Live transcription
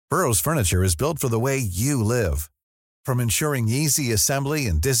Burrow's furniture is built for the way you live. From ensuring easy assembly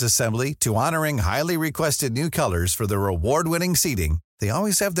and disassembly to honoring highly requested new colors for their award-winning seating, they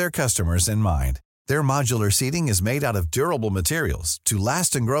always have their customers in mind. Their modular seating is made out of durable materials to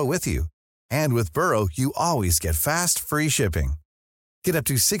last and grow with you. And with Burrow, you always get fast, free shipping. Get up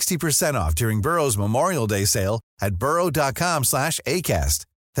to 60% off during Burrow's Memorial Day sale at burrow.com/ACAST.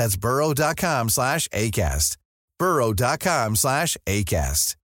 That's burrow.com/ACAST.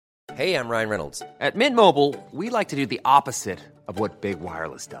 burrow.com/ACAST. Hey, I'm Ryan Reynolds. At Mint Mobile, we like to do the opposite of what Big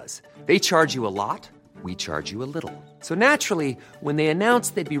Wireless does. They charge you a lot, we charge you a little. So naturally, when they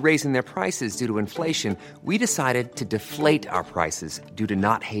announced they'd be raising their prices due to inflation, we decided to deflate our prices due to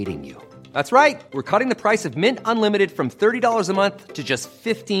not hating you. That's right. We're cutting the price of Mint Unlimited from $30 a month to just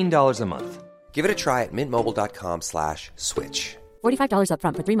 $15 a month. Give it a try at mintmobile.com/switch. $45 up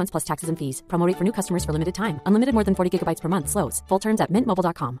front for 3 months plus taxes and fees. Promo rate for new customers for limited time. Unlimited more than 40 gigabytes per month. Slows full terms at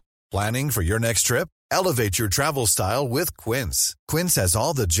mintmobile.com. Planning for your next trip? Elevate your travel style with Quince. Quince has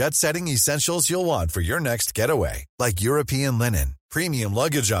all the jet-setting essentials you'll want for your next getaway, like European linen, premium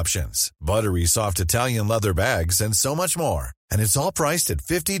luggage options, buttery soft Italian leather bags, and so much more. And it's all priced at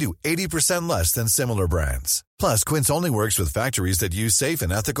 50 to 80% less than similar brands. Plus, Quince only works with factories that use safe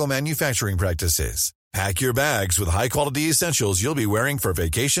and ethical manufacturing practices. Pack your bags with high-quality essentials you'll be wearing for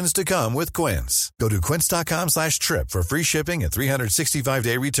vacations to come with Quince. Go to quince.com/trip for free shipping and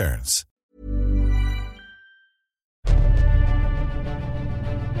 365-day returns.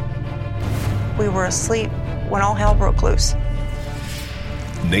 We were asleep when all hell broke loose.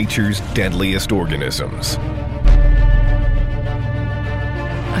 Nature's deadliest organisms.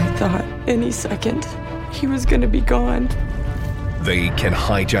 I thought any second he was going to be gone. They can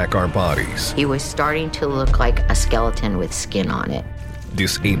hijack our bodies. He was starting to look like a skeleton with skin on it.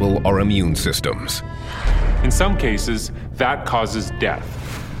 Disable our immune systems. In some cases, that causes death.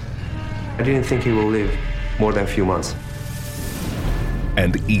 I didn't think he will live more than a few months.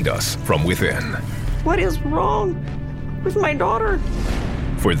 And eat us from within. What is wrong with my daughter?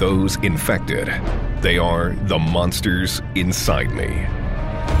 For those infected, they are the monsters inside me.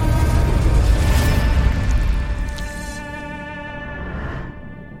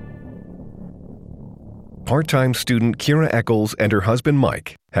 Part-time student Kira Eccles and her husband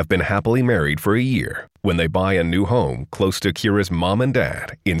Mike have been happily married for a year when they buy a new home close to Kira's mom and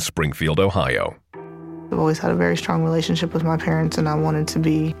dad in Springfield, Ohio. I've always had a very strong relationship with my parents, and I wanted to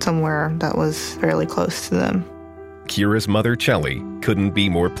be somewhere that was fairly close to them. Kira's mother, Chelly, couldn't be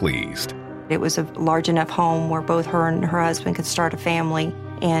more pleased. It was a large enough home where both her and her husband could start a family,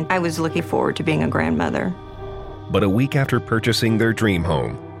 and I was looking forward to being a grandmother. But a week after purchasing their dream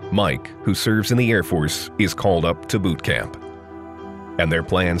home, Mike, who serves in the Air Force, is called up to boot camp. And their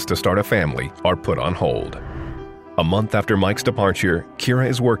plans to start a family are put on hold. A month after Mike's departure, Kira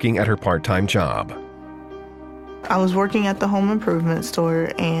is working at her part-time job. I was working at the home improvement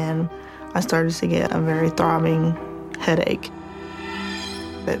store, and I started to get a very throbbing headache.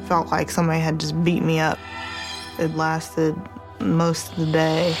 It felt like somebody had just beat me up. It lasted most of the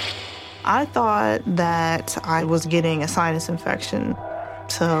day. I thought that I was getting a sinus infection,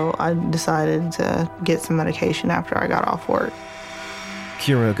 so I decided to get some medication after I got off work.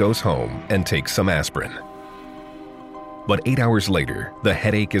 Kira goes home and takes some aspirin. But 8 hours later, the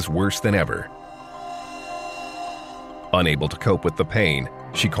headache is worse than ever. Unable to cope with the pain,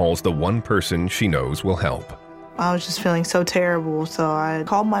 she calls the one person she knows will help. I was just feeling so terrible, so I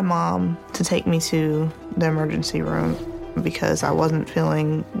called my mom to take me to the emergency room because I wasn't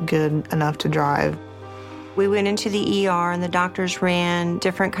feeling good enough to drive. We went into the ER, and the doctors ran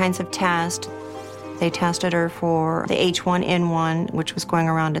different kinds of tests. They tested her for the H1N1, which was going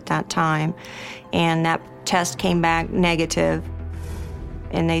around at that time, and that test came back negative.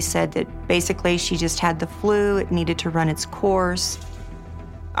 And they said that basically she just had the flu, it needed to run its course.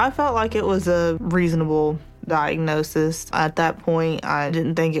 I felt like it was a reasonable diagnosis. At that point, I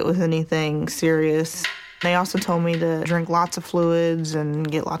didn't think it was anything serious. They also told me to drink lots of fluids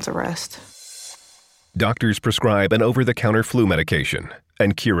and get lots of rest. Doctors prescribe an over-the-counter flu medication,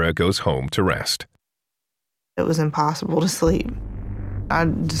 and Kira goes home to rest. It was impossible to sleep.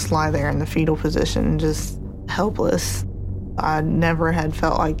 I'd just lie there in the fetal position, just helpless. I never had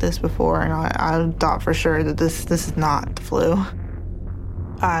felt like this before, and I thought for sure that this is not the flu.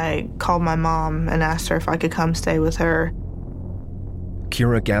 I called my mom and asked her if I could come stay with her.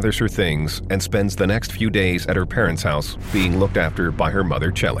 Kira gathers her things and spends the next few days at her parents' house being looked after by her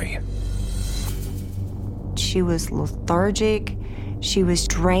mother, Chelly. She was lethargic. She was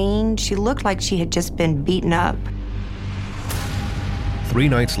drained. She looked like she had just been beaten up. 3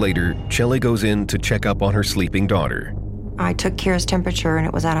 nights later, Chelly goes in to check up on her sleeping daughter. I took Kira's temperature and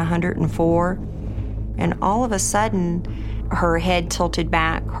it was at 104. And all of a sudden, her head tilted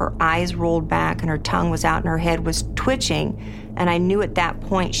back, her eyes rolled back, and her tongue was out and her head was twitching. And I knew at that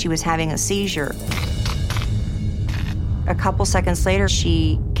point she was having a seizure. A couple seconds later,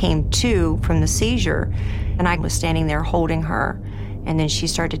 she came to from the seizure, and I was standing there holding her. And then she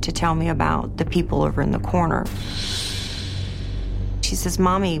started to tell me about the people over in the corner. She says,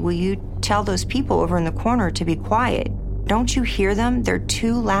 "Mommy, will you tell those people over in the corner to be quiet? Don't you hear them? They're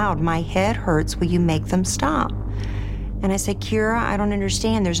too loud. My head hurts. Will you make them stop?" And I said, "Kira, I don't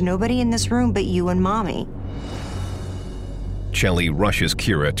understand. There's nobody in this room but you and Mommy." Chelly rushes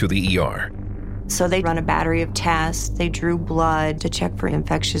Kira to the ER. So they run a battery of tests. They drew blood to check for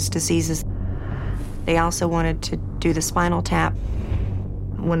infectious diseases. They also wanted to do the spinal tap.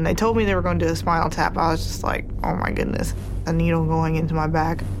 When they told me they were going to do a spinal tap, I was just like, oh my goodness, a needle going into my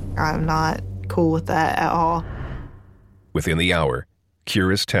back. I'm not cool with that at all. Within the hour,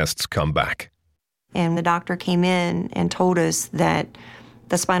 Kira's tests come back. And the doctor came in and told us that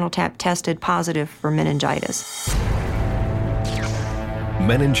the spinal tap tested positive for meningitis.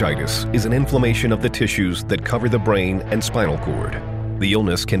 Meningitis is an inflammation of the tissues that cover the brain and spinal cord. The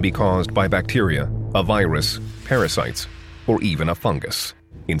illness can be caused by bacteria, a virus, parasites, or even a fungus.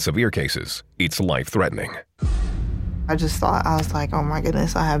 In severe cases, it's life-threatening. I was like, oh my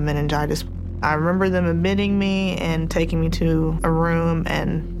goodness, I have meningitis. I remember them admitting me and taking me to a room,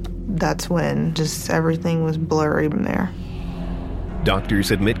 and that's when just everything was blurry in there.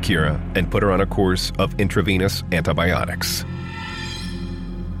 Doctors admit Kira and put her on a course of intravenous antibiotics.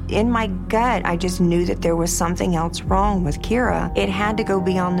 In my gut, I just knew that there was something else wrong with Kira. It had to go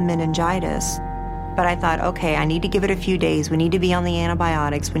beyond the meningitis. But I thought, okay, I need to give it a few days. We need to be on the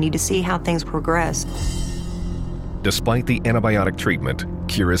antibiotics. We need to see how things progress. Despite the antibiotic treatment,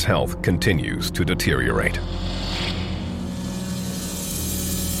 Kira's health continues to deteriorate.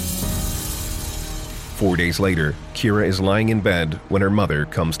 4 days later, Kira is lying in bed when her mother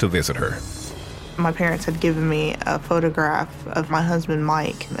comes to visit her. My parents had given me a photograph of my husband,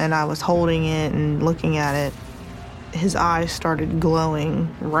 Mike, and I was holding it and looking at it. His eyes started glowing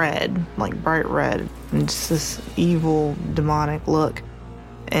red, like bright red, and just this evil, demonic look.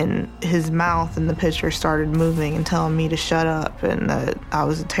 And his mouth in the picture started moving and telling me to shut up and that I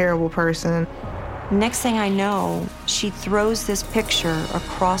was a terrible person. Next thing I know, she throws this picture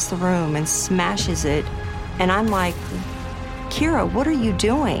across the room and smashes it. And I'm like, "Kira, what are you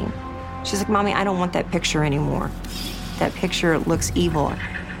doing?" She's like, "Mommy, I don't want that picture anymore. That picture looks evil."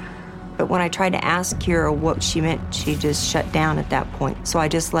 But when I tried to ask Kira what she meant, she just shut down at that point. So I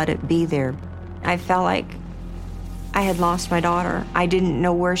just let it be there. I felt like I had lost my daughter. I didn't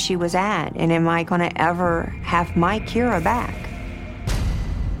know where she was at. And am I going to ever have my Kira back?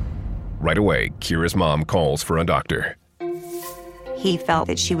 Right away, Kira's mom calls for a doctor. He felt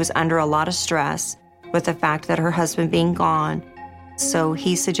that she was under a lot of stress with the fact that her husband being gone. So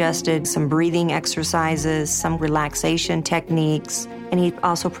he suggested some breathing exercises, some relaxation techniques, and he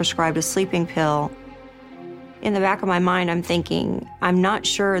also prescribed a sleeping pill. In the back of my mind, I'm thinking, I'm not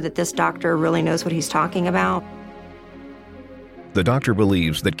sure that this doctor really knows what he's talking about. The doctor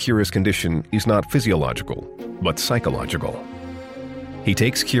believes that Kira's condition is not physiological, but psychological. He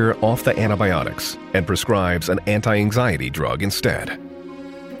takes Kira off the antibiotics and prescribes an anti-anxiety drug instead.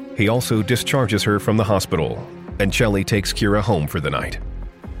 He also discharges her from the hospital, and Chelly takes Kira home for the night.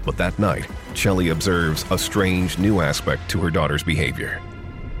 But that night, Chelly observes a strange new aspect to her daughter's behavior.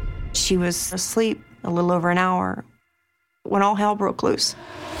 She was asleep a little over an hour when all hell broke loose.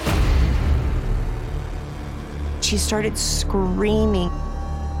 She started screaming.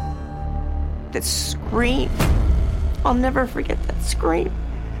 That scream, I'll never forget that scream.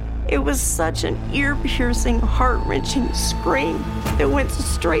 It was such an ear-piercing, heart-wrenching scream that went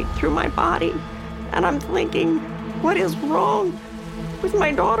straight through my body. And I'm thinking, what is wrong with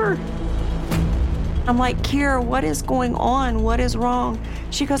my daughter? I'm like, "Kira, what is going on? What is wrong?"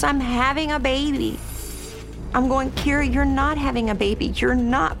 She goes, "I'm having a baby." I'm going, "Kira, you're not having a baby. You're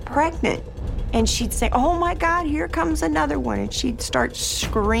not pregnant." And she'd say, "Oh my God, here comes another one." And she'd start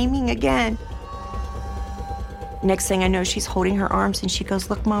screaming again. Next thing I know, she's holding her arms and she goes,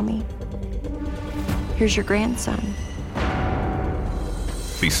 "Look, Mommy, here's your grandson."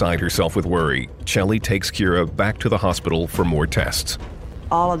 Beside herself with worry, Chelly takes Kira back to the hospital for more tests.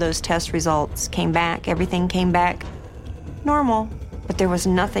 All of those test results came back. Everything came back normal, but there was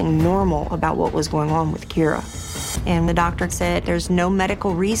nothing normal about what was going on with Kira. And the doctor said there's no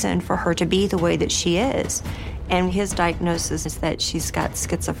medical reason for her to be the way that she is. And his diagnosis is that she's got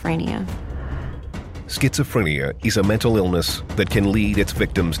schizophrenia. Schizophrenia is a mental illness that can lead its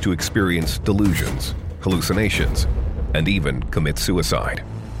victims to experience delusions, hallucinations, and even commit suicide.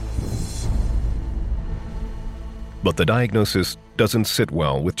 But the diagnosis doesn't sit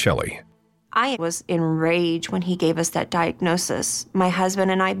well with Chelly. I was enraged when he gave us that diagnosis. My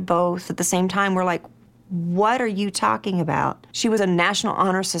husband and I both at the same time were like, what are you talking about? She was a National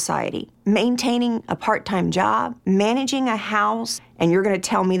Honor Society, maintaining a part-time job, managing a house, and you're going to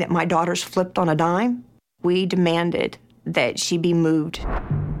tell me that my daughter's flipped on a dime? We demanded that she be moved.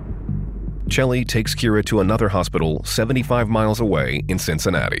 Chelly takes Kira to another hospital 75 miles away in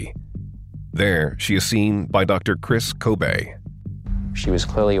Cincinnati. There, she is seen by Dr. Chris Kobe. She was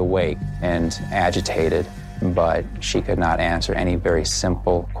clearly awake and agitated, but she could not answer any very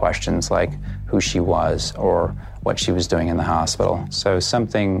simple questions like who she was or what she was doing in the hospital. So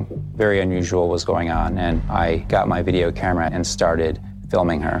something very unusual was going on, and I got my video camera and started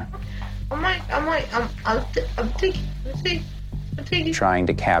filming her. I'm trying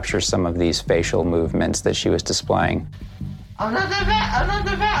to capture some of these facial movements that she was displaying.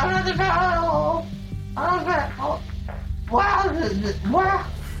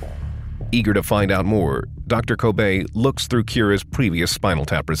 Eager to find out more, Dr. Kobe looks through Kira's previous spinal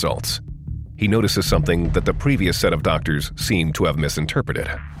tap results. He notices something that the previous set of doctors seemed to have misinterpreted.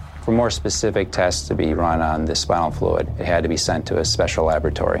 For more specific tests to be run on the spinal fluid, it had to be sent to a special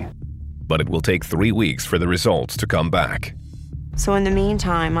laboratory. But it will take 3 weeks for the results to come back. So in the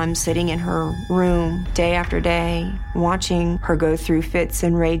meantime, I'm sitting in her room day after day, watching her go through fits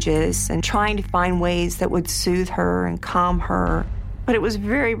and rages and trying to find ways that would soothe her and calm her. But it was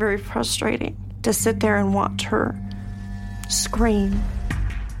very, very frustrating to sit there and watch her scream,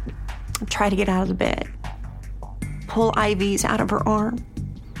 try to get out of the bed, pull IVs out of her arm.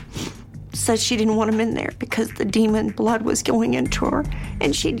 Said she didn't want him in there because the demon blood was going into her.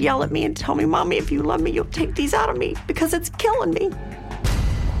 And she'd yell at me and tell me, Mommy, if you love me, you'll take these out of me because it's killing me.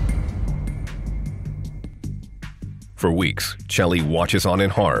 For weeks, Chelly watches on in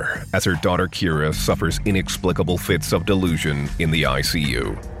horror as her daughter Kira suffers inexplicable fits of delusion in the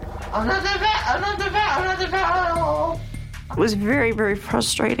ICU. It was very, very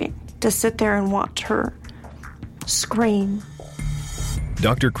frustrating to sit there and watch her scream.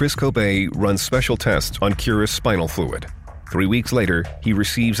 Dr. Chris Kobe runs special tests on Kira's spinal fluid. 3 weeks later, he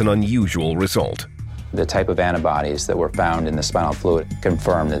receives an unusual result. The type of antibodies that were found in the spinal fluid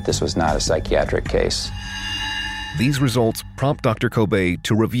confirmed that this was not a psychiatric case. These results prompt Dr. Kobe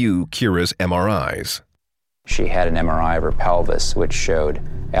to review Kira's MRIs. She had an MRI of her pelvis, which showed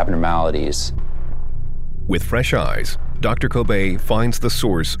abnormalities. With fresh eyes, Dr. Kobe finds the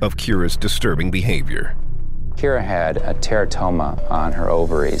source of Kira's disturbing behavior. Kira had a teratoma on her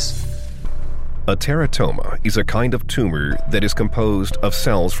ovaries. A teratoma is a kind of tumor that is composed of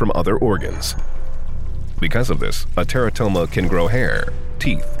cells from other organs. Because of this, a teratoma can grow hair,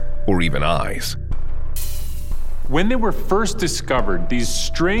 teeth, or even eyes. When they were first discovered, these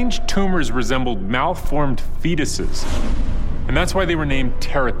strange tumors resembled malformed fetuses. And that's why they were named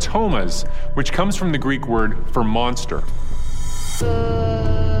teratomas, which comes from the Greek word for monster.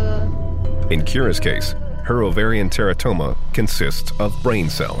 In Kira's case, her ovarian teratoma consists of brain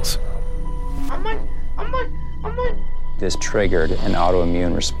cells. This triggered an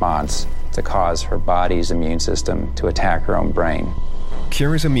autoimmune response to cause her body's immune system to attack her own brain.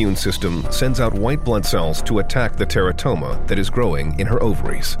 Kira's immune system sends out white blood cells to attack the teratoma that is growing in her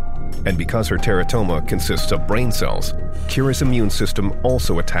ovaries. And because her teratoma consists of brain cells, Kira's immune system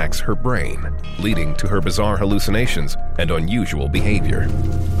also attacks her brain, leading to her bizarre hallucinations and unusual behavior.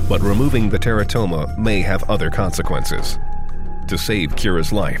 But removing the teratoma may have other consequences. To save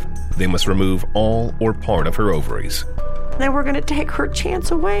Kira's life, they must remove all or part of her ovaries. They were going to take her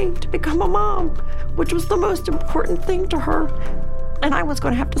chance away to become a mom, which was the most important thing to her. And I was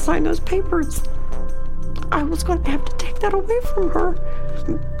going to have to sign those papers. I was going to have to take that away from her.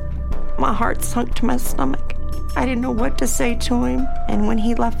 My heart sunk to my stomach. I didn't know what to say to him. And when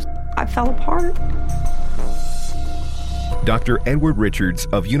he left, I fell apart. Dr. Edward Richards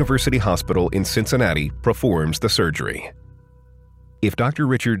of University Hospital in Cincinnati performs the surgery. If Dr.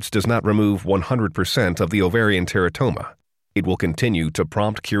 Richards does not remove 100% of the ovarian teratoma, it will continue to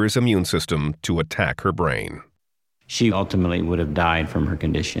prompt Kira's immune system to attack her brain. She ultimately would have died from her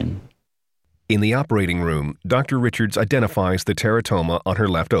condition. In the operating room, Dr. Richards identifies the teratoma on her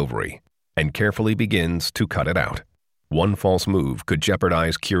left ovary and carefully begins to cut it out. One false move could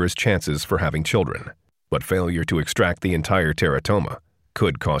jeopardize Kira's chances for having children, but failure to extract the entire teratoma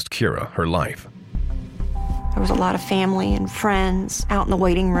could cost Kira her life. There was a lot of family and friends out in the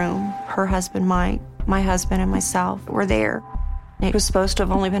waiting room. Her husband, Mike, my husband, and myself were there. It was supposed to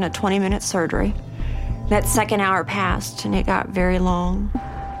have only been a 20-minute surgery. That second hour passed, and it got very long.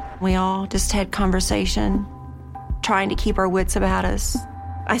 We all just had conversation, trying to keep our wits about us.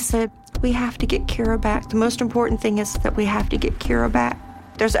 I said, we have to get Kira back. The most important thing is that we have to get Kira back.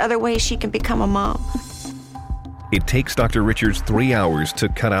 There's other ways she can become a mom. It takes Dr. Richards 3 hours to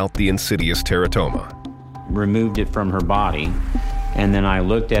cut out the insidious teratoma. Removed it from her body, and then I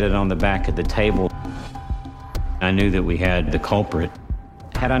looked at it on the back of the table. I knew that we had the culprit.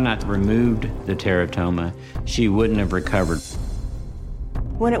 Had I not removed the teratoma, she wouldn't have recovered.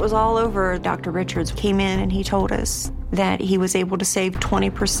 When it was all over, Dr. Richards came in and he told us that he was able to save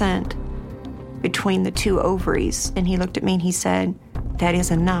 20% between the two ovaries. And he looked at me and he said, that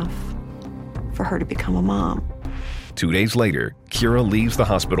is enough for her to become a mom. 2 days later, Kira leaves the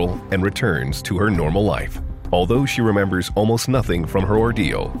hospital and returns to her normal life. Although she remembers almost nothing from her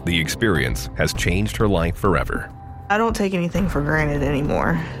ordeal, the experience has changed her life forever. I don't take anything for granted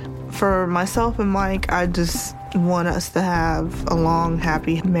anymore. For myself and Mike, I just want us to have a long,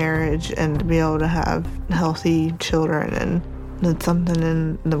 happy marriage and to be able to have healthy children, and that's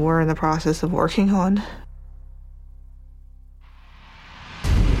something that we're in the process of working on.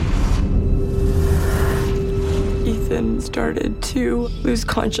 Ethan started to lose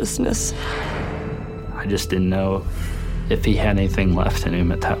consciousness. I just didn't know if he had anything left in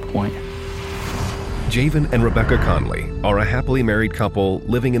him at that point. Javen and Rebecca Conley are a happily married couple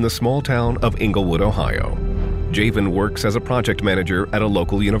living in the small town of Inglewood, Ohio. Javen works as a project manager at a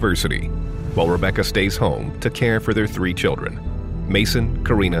local university, while Rebecca stays home to care for their 3 children, Mason,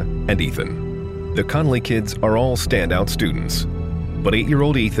 Karina, and Ethan. The Conley kids are all standout students, but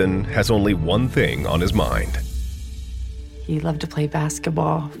 8-year-old Ethan has only one thing on his mind. He loved to play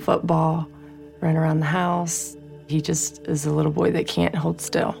basketball, football, run around the house. He just is a little boy that can't hold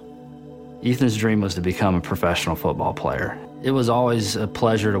still. Ethan's dream was to become a professional football player. It was always a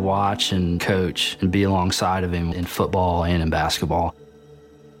pleasure to watch and coach and be alongside of him in football and in basketball.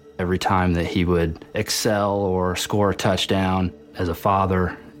 Every time that he would excel or score a touchdown, as a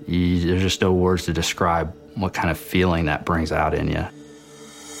father, there's just no words to describe what kind of feeling that brings out in you.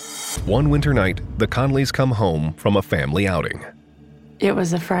 One winter night, the Conleys come home from a family outing. It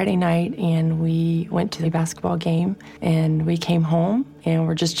was a Friday night, and we went to the basketball game, and we came home, and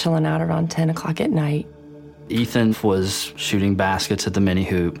we're just chilling out around 10 o'clock at night. Ethan was shooting baskets at the mini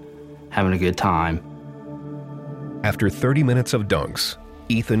hoop, having a good time. After 30 minutes of dunks,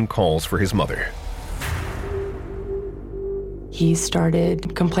 Ethan calls for his mother. He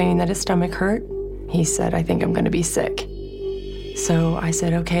started complaining that his stomach hurt. He said, I think I'm going to be sick. So I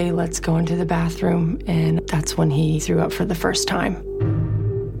said, okay, let's go into the bathroom, and that's when he threw up for the first time.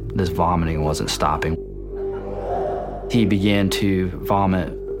 This vomiting wasn't stopping. He began to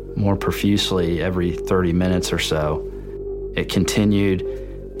vomit more profusely every 30 minutes or so. It continued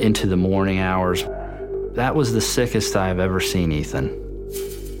into the morning hours. That was the sickest I've ever seen Ethan.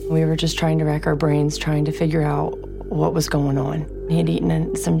 We were just trying to rack our brains, trying to figure out what was going on. He had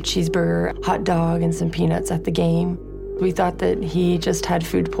eaten some cheeseburger, hot dog, and some peanuts at the game. We thought that he just had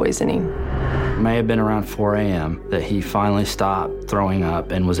food poisoning. It may have been around 4 a.m. that he finally stopped throwing up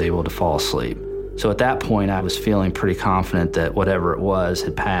and was able to fall asleep. So at that point, I was feeling pretty confident that whatever it was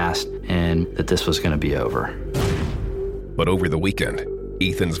had passed and that this was going to be over. But over the weekend,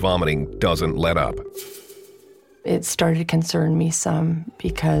 Ethan's vomiting doesn't let up. It started to concern me some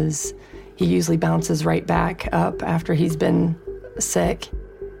because he usually bounces right back up after he's been sick.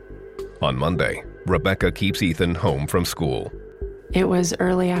 On Monday, Rebecca keeps Ethan home from school. It was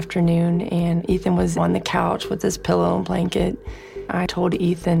early afternoon, and Ethan was on the couch with his pillow and blanket. I told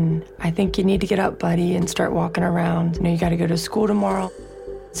Ethan, I think you need to get up, buddy, and start walking around. You know, you got to go to school tomorrow.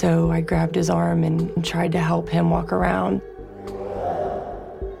 So I grabbed his arm and tried to help him walk around.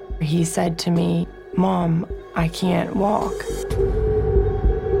 He said to me, Mom, I can't walk.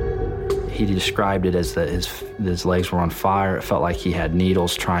 He described it as that his legs were on fire. It felt like he had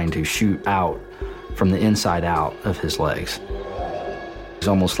needles trying to shoot out from the inside out of his legs. It was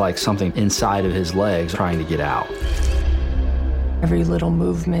almost like something inside of his legs trying to get out. Every little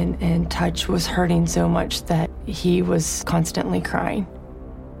movement and touch was hurting so much that he was constantly crying.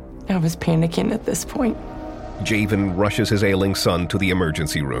 I was panicking at this point. Javen rushes his ailing son to the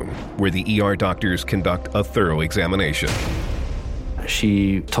emergency room, where the ER doctors conduct a thorough examination.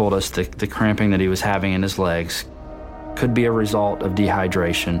 She told us the cramping that he was having in his legs could be a result of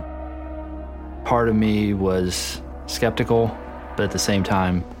dehydration. Part of me was skeptical, but at the same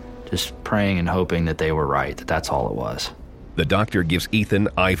time, just praying and hoping that they were right, that that's all it was. The doctor gives Ethan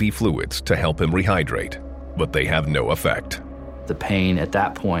IV fluids to help him rehydrate, but they have no effect. The pain at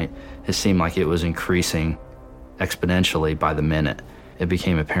that point, it seemed like it was increasing exponentially by the minute. It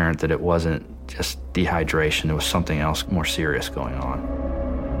became apparent that it wasn't just dehydration, there was something else more serious going on.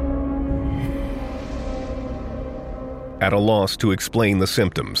 At a loss to explain the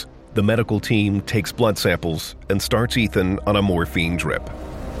symptoms, the medical team takes blood samples and starts Ethan on a morphine drip.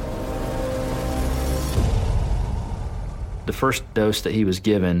 The first dose that he was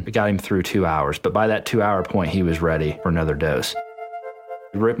given got him through 2 hours, but by that 2-hour point, he was ready for another dose.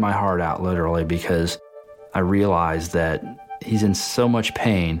 It ripped my heart out, literally, because I realized that he's in so much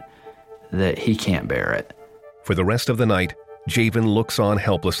pain that he can't bear it. For the rest of the night, Javen looks on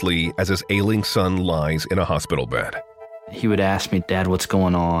helplessly as his ailing son lies in a hospital bed. He would ask me, "Dad, what's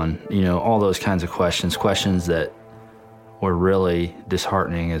going on?" All those kinds of questions that were really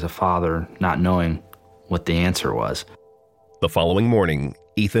disheartening as a father, not knowing what the answer was. The following morning,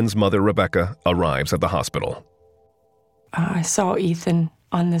 Ethan's mother, Rebecca, arrives at the hospital. I saw Ethan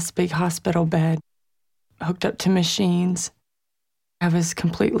on this big hospital bed, hooked up to machines. I was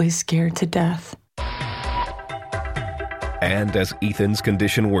completely scared to death. And as Ethan's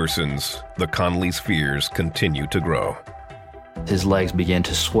condition worsens, the Conleys' fears continue to grow. His legs began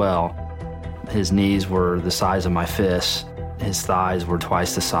to swell. His knees were the size of my fists. His thighs were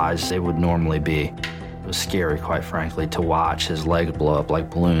twice the size they would normally be. It was scary, quite frankly, to watch his legs blow up like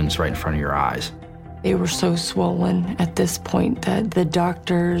balloons right in front of your eyes. They were so swollen at this point that the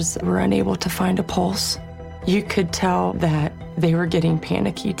doctors were unable to find a pulse. You could tell that they were getting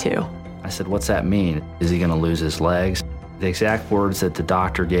panicky too. I said, "What's that mean? Is he going to lose his legs?" The exact words that the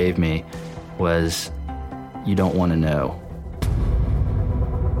doctor gave me was, "You don't want to know."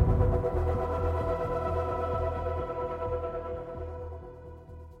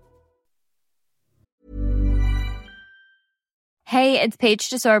 Hey, it's Paige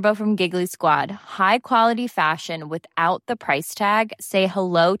DeSorbo from Giggly Squad. High quality fashion without the price tag. Say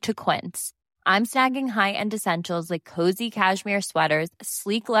hello to Quince. I'm snagging high-end essentials like cozy cashmere sweaters,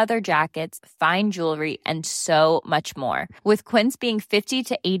 sleek leather jackets, fine jewelry, and so much more. With Quince being 50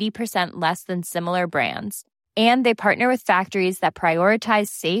 to 80% less than similar brands. And they partner with factories that prioritize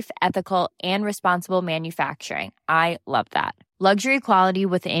safe, ethical, and responsible manufacturing. I love that. Luxury quality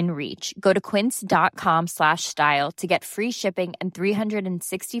within reach. Go to quince.com/style to get free shipping and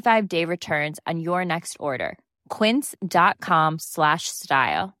 365-day returns on your next order.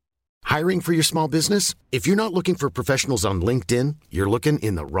 Quince.com/style. Hiring for your small business? If you're not looking for professionals on LinkedIn, you're looking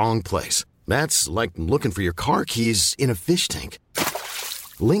in the wrong place. That's like looking for your car keys in a fish tank.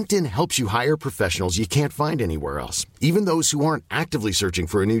 LinkedIn helps you hire professionals you can't find anywhere else, even those who aren't actively searching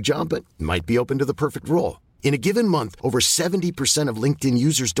for a new job but might be open to the perfect role. In a given month, over 70% of LinkedIn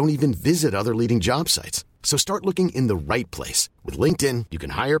users don't even visit other leading job sites. So start looking in the right place. With LinkedIn, you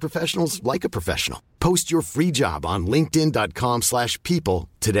can hire professionals like a professional. Post your free job on linkedin.com/people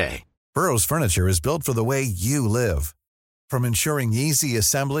today. Burrow's furniture is built for the way you live. From ensuring easy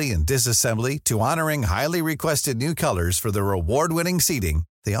assembly and disassembly to honoring highly requested new colors for their award-winning seating,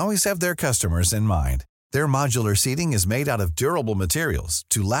 they always have their customers in mind. Their modular seating is made out of durable materials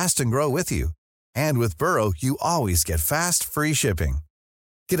to last and grow with you. And with Burrow, you always get fast, free shipping.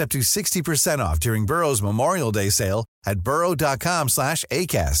 Get up to 60% off during Burrow's Memorial Day sale at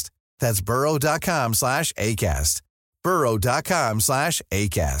burrow.com/ACAST. That's burrow.com/ACAST.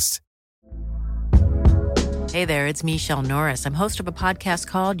 burrow.com/ACAST. Hey there, it's Michelle Norris. I'm host of a podcast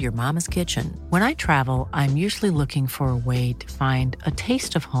called Your Mama's Kitchen. When I travel, I'm usually looking for a way to find a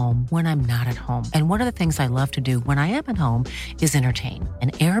taste of home when I'm not at home. And one of the things I love to do when I am at home is entertain.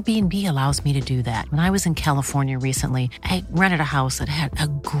 And Airbnb allows me to do that. When I was in California recently, I rented a house that had a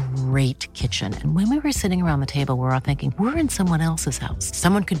great kitchen. And when we were sitting around the table, we were all thinking, we're in someone else's house.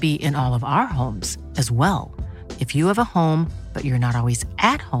 Someone could be in all of our homes as well. If you have a home, but you're not always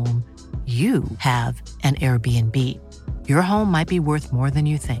at home, you have an Airbnb. Your home might be worth more than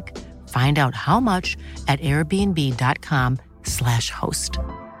you think. Find out how much at airbnb.com/host.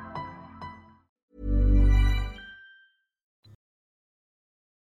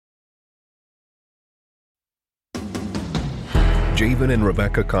 Javen and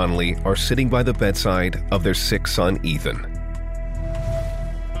Rebecca Conley are sitting by the bedside of their sick son, Ethan.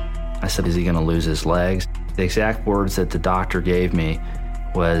 I said, "Is he going to lose his legs?" The exact words that the doctor gave me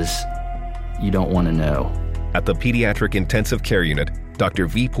was, "You don't want to know." At the pediatric intensive care unit, Dr.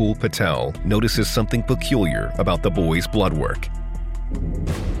 Vipul Patel notices something peculiar about the boy's blood work.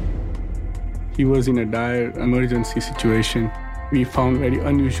 He was in a dire emergency situation. We found very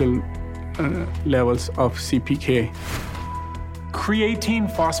unusual levels of CPK. Creatine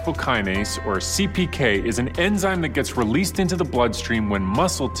phosphokinase, or CPK, is an enzyme that gets released into the bloodstream when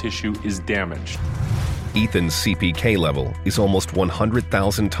muscle tissue is damaged. Ethan's CPK level is almost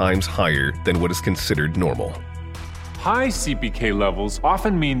 100,000 times higher than what is considered normal. High CPK levels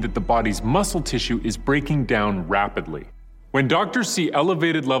often mean that the body's muscle tissue is breaking down rapidly. When doctors see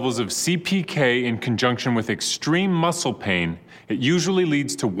elevated levels of CPK in conjunction with extreme muscle pain, it usually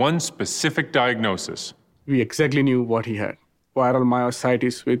leads to one specific diagnosis. We exactly knew what he had: viral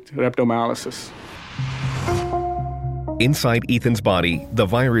myositis with rhabdomyolysis. Inside Ethan's body, the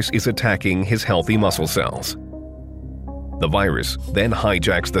virus is attacking his healthy muscle cells. The virus then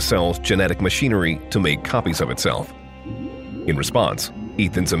hijacks the cell's genetic machinery to make copies of itself. In response,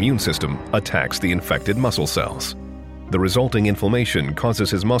 Ethan's immune system attacks the infected muscle cells. The resulting inflammation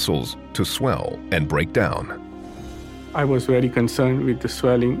causes his muscles to swell and break down. I was very concerned with the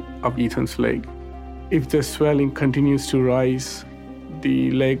swelling of Ethan's leg. If the swelling continues to rise,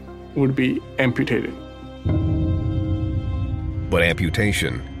 the leg would be amputated. But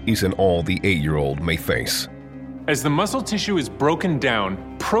amputation isn't all the 8-year-old may face. As the muscle tissue is broken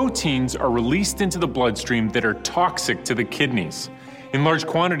down, proteins are released into the bloodstream that are toxic to the kidneys. In large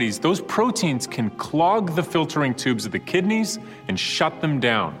quantities, those proteins can clog the filtering tubes of the kidneys and shut them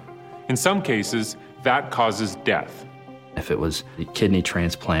down. In some cases, that causes death. If it was a kidney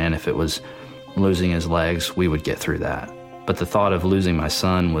transplant, if it was losing his legs, we would get through that. But the thought of losing my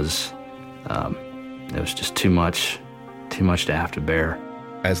son was, it was just too much to have to bear.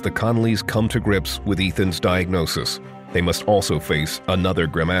 As the Conleys come to grips with Ethan's diagnosis, they must also face another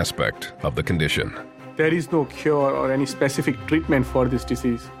grim aspect of the condition. There is no cure or any specific treatment for this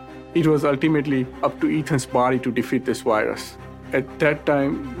disease. It was ultimately up to Ethan's body to defeat this virus. At that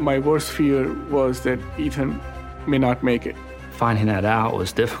time, my worst fear was that Ethan may not make it. Finding that out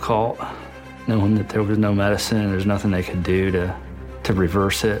was difficult, knowing that there was no medicine, there's nothing they could do to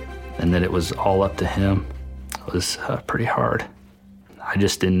reverse it, and that it was all up to him. It was pretty hard. I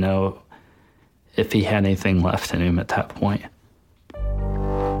just didn't know if he had anything left in him at that point.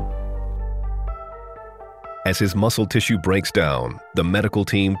 As his muscle tissue breaks down, the medical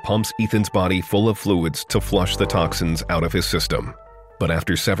team pumps Ethan's body full of fluids to flush the toxins out of his system. But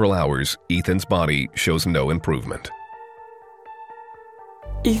after several hours, Ethan's body shows no improvement.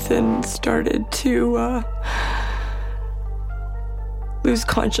 Ethan started to lose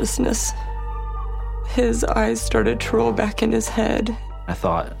consciousness. His eyes started to roll back in his head. I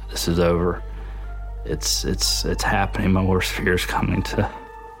thought, this is over. It's happening. My worst fear is coming to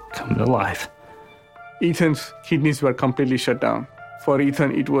life. Ethan's kidneys were completely shut down. For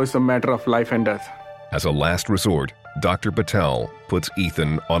Ethan, it was a matter of life and death. As a last resort, Dr. Patel puts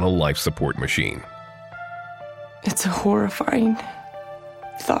Ethan on a life support machine. It's a horrifying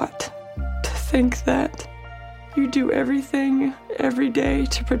thought to think that you do everything every day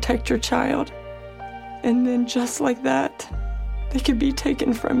to protect your child, and then just like that, they could be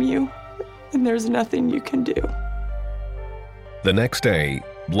taken from you, and there's nothing you can do. The next day,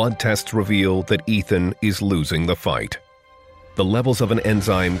 blood tests reveal that Ethan is losing the fight. The levels of an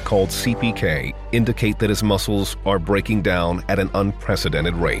enzyme called CPK indicate that his muscles are breaking down at an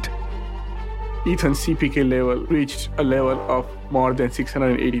unprecedented rate. Ethan's CPK level reached a level of more than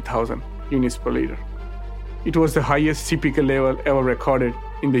 680,000 units per liter. It was the highest CPK level ever recorded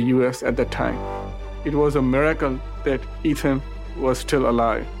in the US at that time. It was a miracle that Ethan was still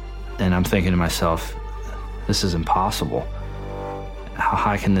alive. And I'm thinking to myself, this is impossible. How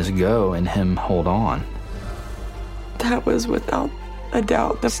high can this go and him hold on? That was without a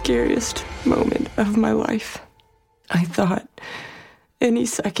doubt the scariest moment of my life. I thought any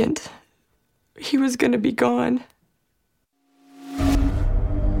second he was going to be gone.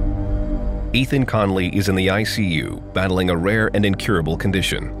 Ethan Conley is in the ICU battling a rare and incurable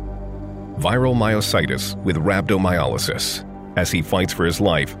condition: viral myositis with rhabdomyolysis. As he fights for his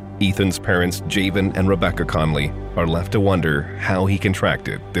life, Ethan's parents, Javen and Rebecca Conley, are left to wonder how he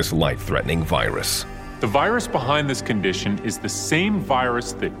contracted this life-threatening virus. The virus behind this condition is the same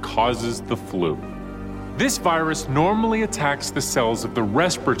virus that causes the flu. This virus normally attacks the cells of the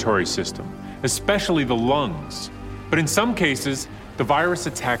respiratory system, especially the lungs. But in some cases, the virus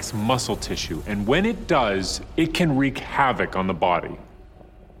attacks muscle tissue, and when it does, it can wreak havoc on the body.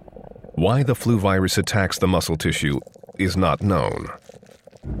 Why the flu virus attacks the muscle tissue is not known.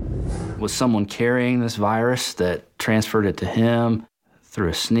 Was someone carrying this virus that transferred it to him through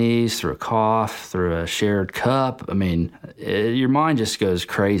a sneeze, through a cough, through a shared cup? I mean, your mind just goes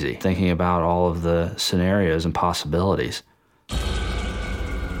crazy thinking about all of the scenarios and possibilities.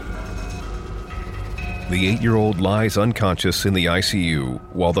 The 8-year-old lies unconscious in the ICU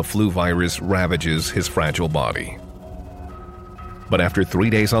while the flu virus ravages his fragile body. But after 3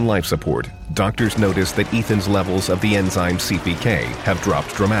 days on life support, doctors notice that Ethan's levels of the enzyme CPK have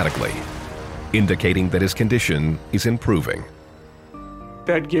dropped dramatically, indicating that his condition is improving.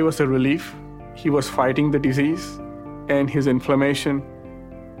 That gave us a relief. He was fighting the disease, and his inflammation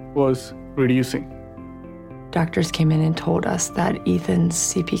was reducing. Doctors came in and told us that Ethan's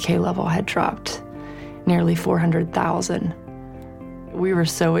CPK level had dropped nearly 400,000. We were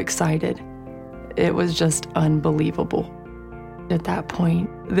so excited. It was just unbelievable. At that point,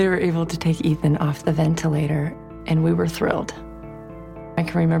 they were able to take Ethan off the ventilator, and we were thrilled. I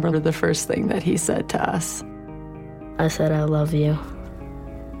can remember the first thing that he said to us. I said, "I love you."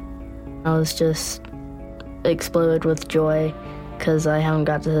 I was just exploded with joy because I haven't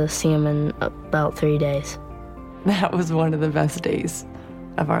got to see him in about 3 days. That was one of the best days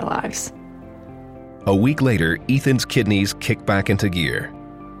of our lives. A week later, Ethan's kidneys kick back into gear,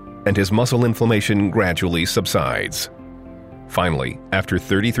 and his muscle inflammation gradually subsides. Finally, after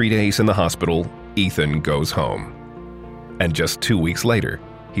 33 days in the hospital, Ethan goes home. And just 2 weeks later,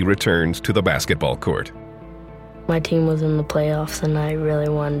 he returns to the basketball court. My team was in the playoffs, and I really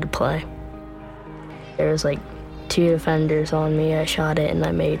wanted to play. There was 2 defenders on me. I shot it, and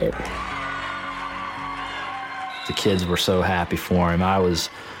I made it. The kids were so happy for him. I was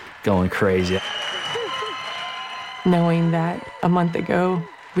going crazy. Knowing that a month ago,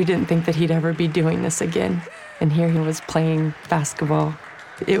 we didn't think that he'd ever be doing this again. And here he was playing basketball.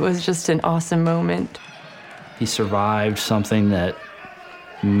 It was just an awesome moment. He survived something that,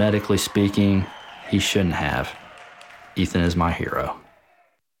 medically speaking, he shouldn't have. Ethan is my hero.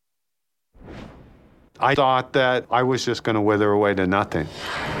 I thought that I was just going to wither away to nothing.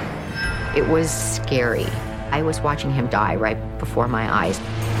 It was scary. I was watching him die right before my eyes.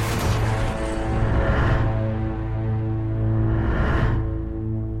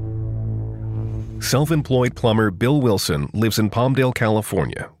 Self-employed plumber Bill Wilson lives in Palmdale,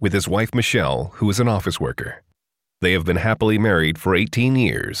 California, with his wife Michelle, who is an office worker. They have been happily married for 18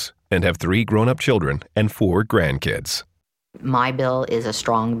 years and have 3 grown-up children and 4 grandkids. My Bill is a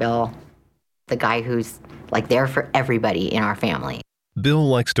strong Bill, the guy who's there for everybody in our family. Bill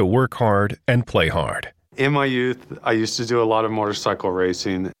likes to work hard and play hard. In my youth, I used to do a lot of motorcycle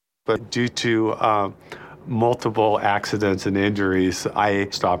racing, but due to multiple accidents and injuries, I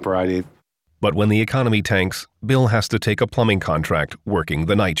stopped riding. But when the economy tanks, Bill has to take a plumbing contract working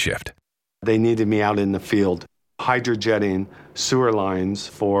the night shift. They needed me out in the field, hydrojetting sewer lines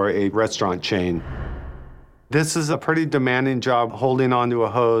for a restaurant chain. This is a pretty demanding job, holding onto a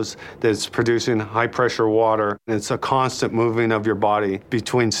hose that's producing high-pressure water. It's a constant moving of your body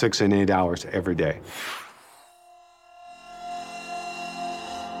between 6 and 8 hours every day.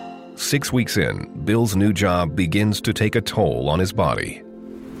 6 weeks in, Bill's new job begins to take a toll on his body.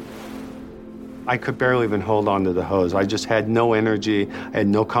 I could barely even hold onto the hose. I just had no energy, I had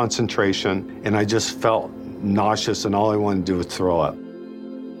no concentration, and I just felt nauseous, and all I wanted to do was throw up.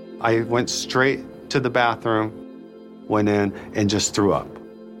 I went straight to the bathroom, went in, and just threw up.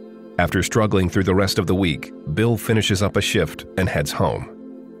 After struggling through the rest of the week, Bill finishes up a shift and heads home.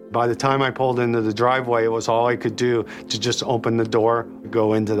 By the time I pulled into the driveway, it was all I could do to just open the door,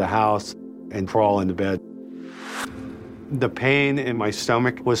 go into the house, and crawl into bed. The pain in my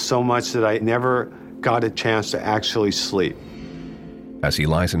stomach was so much that I never got a chance to actually sleep. As he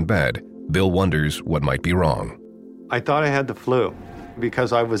lies in bed, Bill wonders what might be wrong. I thought I had the flu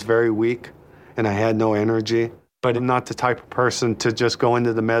because I was very weak and I had no energy. But I'm not the type of person to just go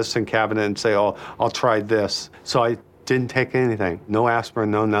into the medicine cabinet and say, "Oh, I'll try this." So I didn't take anything, no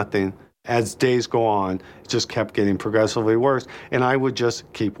aspirin, no nothing. As days go on, it just kept getting progressively worse, and I would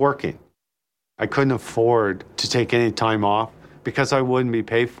just keep working. I couldn't afford to take any time off because I wouldn't be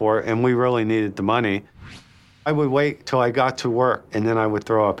paid for it, and we really needed the money. I would wait till I got to work, and then I would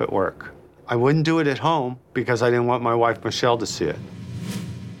throw up at work. I wouldn't do it at home because I didn't want my wife, Michelle, to see it.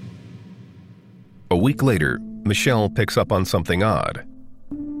 A week later, Michelle picks up on something odd.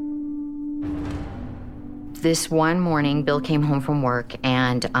 This one morning, Bill came home from work,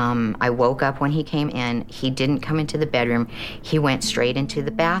 and I woke up when he came in. He didn't come into the bedroom. He went straight into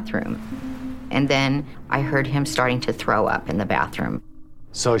the bathroom. And then I heard him starting to throw up in the bathroom.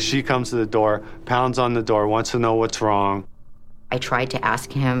 So she comes to the door, pounds on the door, wants to know what's wrong. I tried to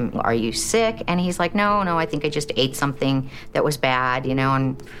ask him, "Are you sick?" And he's like, no, I think I just ate something that was bad,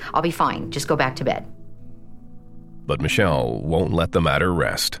 and I'll be fine. Just go back to bed. But Michelle won't let the matter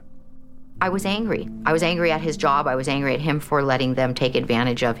rest. I was angry. I was angry at his job. I was angry at him for letting them take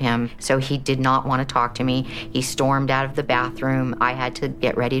advantage of him. So he did not want to talk to me. He stormed out of the bathroom. I had to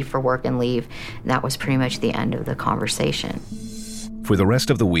get ready for work and leave. And that was pretty much the end of the conversation. For the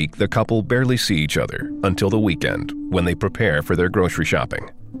rest of the week, the couple barely see each other until the weekend, when they prepare for their grocery shopping.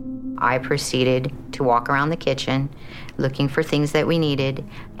 I proceeded to walk around the kitchen, looking for things that we needed,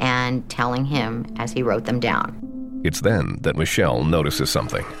 and telling him as he wrote them down. It's then that Michelle notices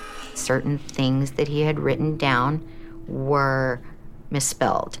something. Certain things that he had written down were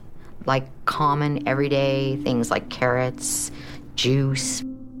misspelled. like common everyday things like carrots, juice.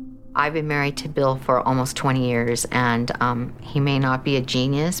 I've been married to Bill for almost 20 years, and he may not be a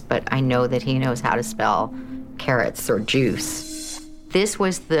genius, but I know that he knows how to spell carrots or juice. This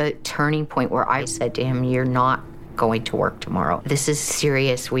was the turning point where I said to him, "You're not going to work tomorrow. This is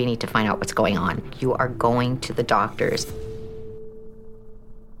serious. We need to find out what's going on. You are going to the doctors."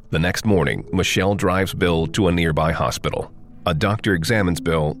 The next morning, Michelle drives Bill to a nearby hospital. A doctor examines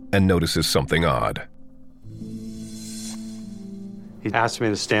Bill and notices something odd. He asked me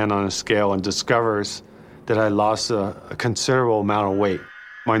to stand on a scale and discovers that I lost a considerable amount of weight.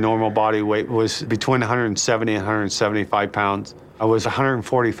 My normal body weight was between 170 and 175 pounds. I was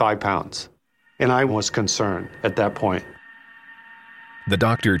 145 pounds, and I was concerned at that point. The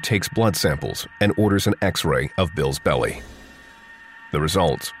doctor takes blood samples and orders an X-ray of Bill's belly. The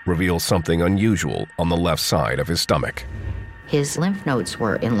results reveal something unusual on the left side of his stomach. His lymph nodes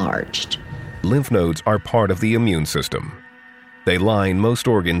were enlarged. Lymph nodes are part of the immune system. They line most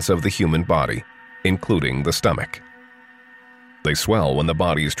organs of the human body, including the stomach. They swell when the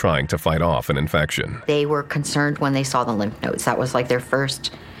body is trying to fight off an infection. They were concerned when they saw the lymph nodes. That was like their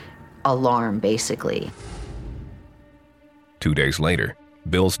first alarm, basically. 2 days later,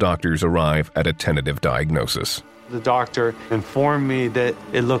 Bill's doctors arrive at a tentative diagnosis. The doctor informed me that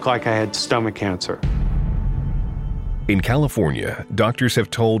it looked like I had stomach cancer. In California, doctors have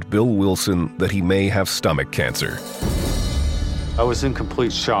told Bill Wilson that he may have stomach cancer. I was in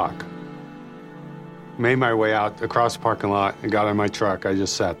complete shock. Made my way out across the parking lot and got in my truck. I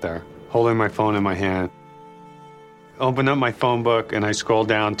just sat there, holding my phone in my hand. Opened up my phone book and I scrolled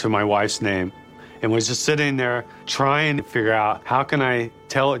down to my wife's name and was just sitting there trying to figure out how can I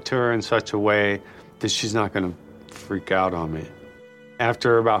tell it to her in such a way that she's not going to freak out on me.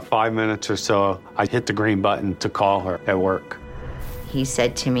 After about 5 minutes or so, I hit the green button to call her at work. He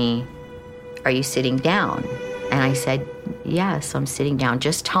said to me, "Are you sitting down?" And I said, "Yes, I'm sitting down.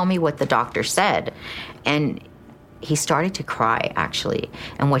 Just tell me what the doctor said." And he started to cry, actually.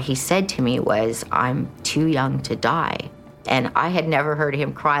 And what he said to me was, "I'm too young to die." And I had never heard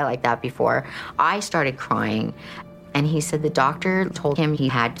him cry like that before. I started crying. And he said the doctor told him he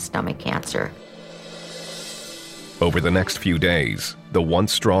had stomach cancer. Over the next few days, the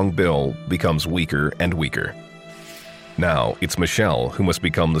once strong Bill becomes weaker and weaker. Now it's Michelle who must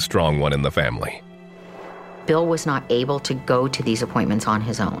become the strong one in the family. Bill was not able to go to these appointments on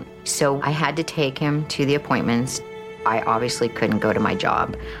his own. So I had to take him to the appointments. I obviously couldn't go to my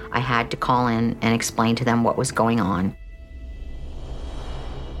job. I had to call in and explain to them what was going on.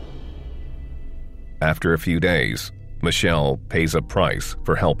 After a few days, Michelle pays a price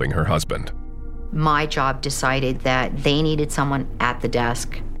for helping her husband. My job decided that they needed someone at the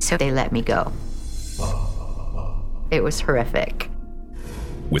desk, so they let me go. It was horrific.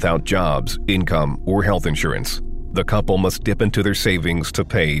 Without jobs, income, or health insurance, the couple must dip into their savings to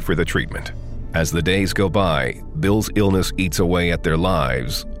pay for the treatment. As the days go by, Bill's illness eats away at their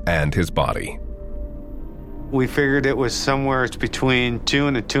lives and his body. We figured it was somewhere between 2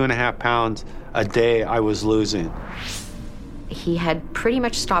 and 2.5 pounds a day I was losing. He had pretty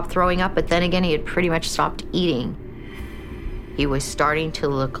much stopped throwing up, but then again, he had pretty much stopped eating. He was starting to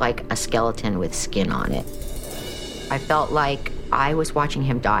look like a skeleton with skin on it. I felt like I was watching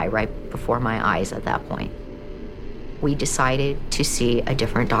him die right before my eyes at that point. We decided to see a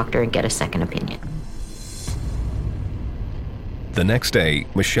different doctor and get a second opinion. The next day,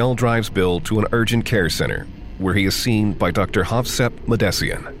 Michelle drives Bill to an urgent care center where he is seen by Dr. Hovsep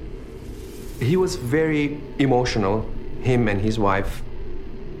Medesian. He was very emotional. Him and his wife,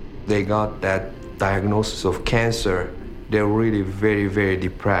 they got that diagnosis of cancer. They're really very, very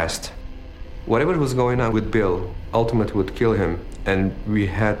depressed. Whatever was going on with Bill ultimately would kill him, and we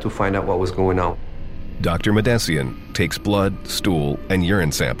had to find out what was going on. Dr. Medesian takes blood, stool, and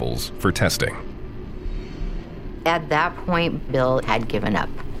urine samples for testing. At that point, Bill had given up.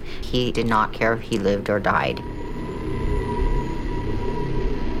 He did not care if he lived or died.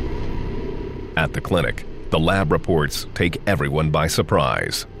 At the clinic, the lab reports take everyone by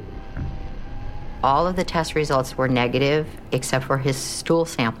surprise. All of the test results were negative except for his stool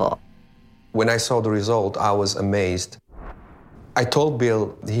sample. When I saw the result, I was amazed. I told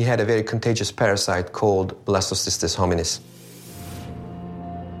Bill he had a very contagious parasite called Blastocystis hominis.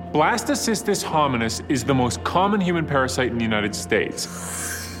 Blastocystis hominis is the most common human parasite in the United States.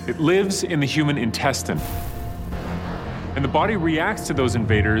 It lives in the human intestine. And the body reacts to those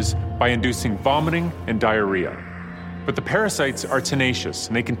invaders by inducing vomiting and diarrhea. But the parasites are tenacious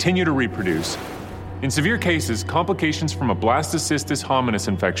and they continue to reproduce. In severe cases, complications from a Blastocystis hominis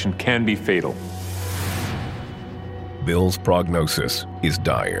infection can be fatal. Bill's prognosis is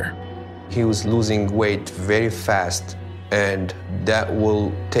dire. He was losing weight very fast, and that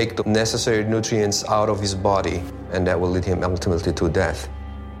will take the necessary nutrients out of his body, and that will lead him ultimately to death.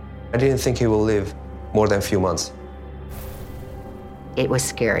 I didn't think he will live more than a few months. It was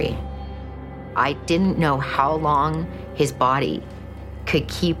scary. I didn't know how long his body could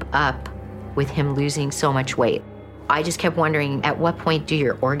keep up with him losing so much weight. I just kept wondering, at what point do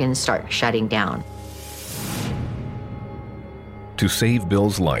your organs start shutting down? To save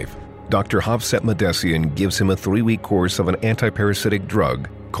Bill's life, Dr. Hovset Madessian gives him a 3-week course of an antiparasitic drug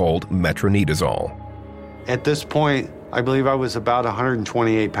called metronidazole. At this point, I believe I was about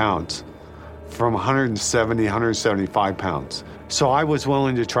 128 pounds, from 170, 175 pounds. So I was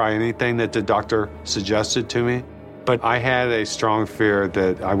willing to try anything that the doctor suggested to me, but I had a strong fear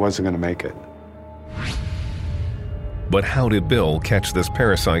that I wasn't going to make it. But how did Bill catch this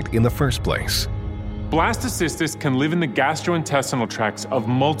parasite in the first place? Blastocystis can live in the gastrointestinal tracts of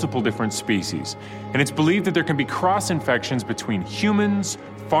multiple different species, and it's believed that there can be cross-infections between humans,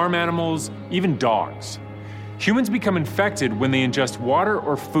 farm animals, even dogs. Humans become infected when they ingest water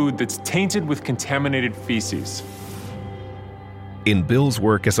or food that's tainted with contaminated feces. In Bill's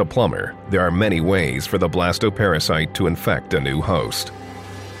work as a plumber, there are many ways for the blastoparasite to infect a new host.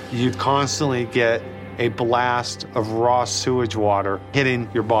 You constantly get a blast of raw sewage water hitting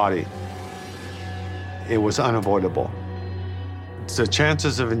your body. It was unavoidable. The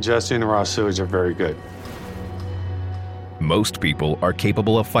chances of ingesting raw sewage are very good. Most people are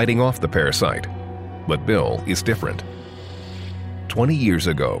capable of fighting off the parasite, but Bill is different. 20 years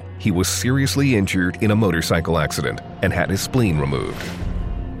ago, he was seriously injured in a motorcycle accident and had his spleen removed.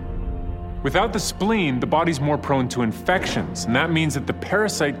 Without the spleen, the body's more prone to infections, and that means that the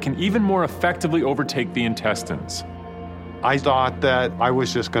parasite can even more effectively overtake the intestines. I thought that I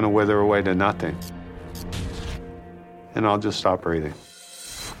was just going to wither away to nothing, and I'll just stop breathing.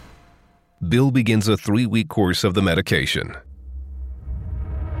 Bill begins a 3-week course of the medication.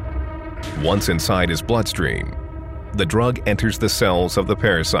 Once inside his bloodstream, the drug enters the cells of the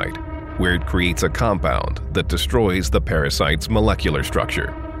parasite, where it creates a compound that destroys the parasite's molecular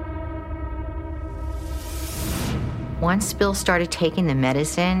structure. Once Bill started taking the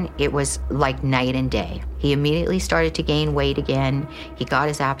medicine, it was like night and day. He immediately started to gain weight again. He got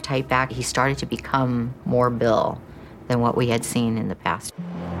his appetite back. He started to become more Bill than what we had seen in the past.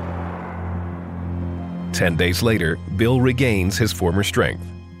 10 days later, Bill regains his former strength.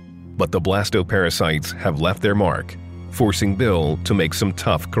 But the blastoparasites have left their mark, forcing Bill to make some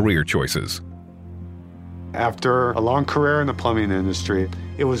tough career choices. After a long career in the plumbing industry,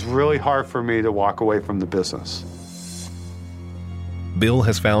 it was really hard for me to walk away from the business. Bill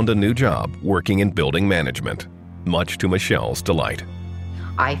has found a new job working in building management, much to Michelle's delight.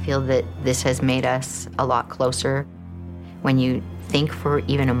 I feel that this has made us a lot closer. When you think for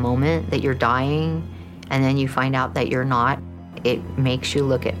even a moment that you're dying, and then you find out that you're not, it makes you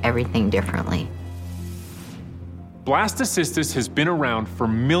look at everything differently. Blastocystis has been around for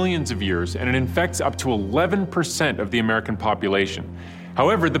millions of years, and it infects up to 11% of the American population.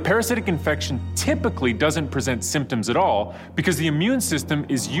 However, the parasitic infection typically doesn't present symptoms at all because the immune system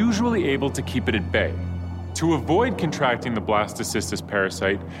is usually able to keep it at bay. To avoid contracting the blastocystis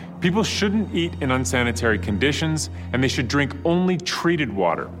parasite, people shouldn't eat in unsanitary conditions, and they should drink only treated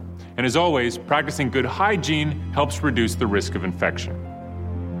water. And as always, practicing good hygiene helps reduce the risk of infection.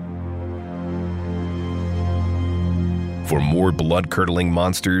 For more blood-curdling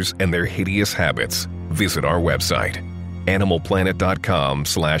monsters and their hideous habits, visit our website,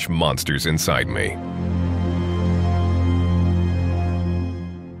 animalplanet.com/monstersinside-me.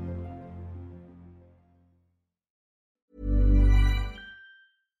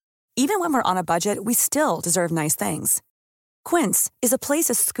 Even when we're on a budget, we still deserve nice things. Quince is a place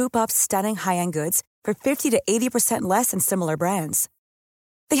to scoop up stunning high-end goods for 50 to 80% less than similar brands.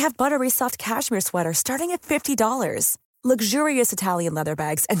 They have buttery soft cashmere sweaters starting at $50, luxurious Italian leather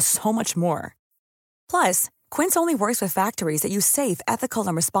bags, and so much more. Plus, Quince only works with factories that use safe, ethical,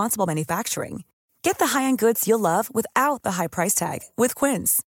 and responsible manufacturing. Get the high-end goods you'll love without the high price tag with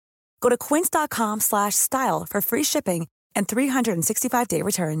Quince. Go to quince.com/style for free shipping and 365-day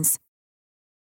returns.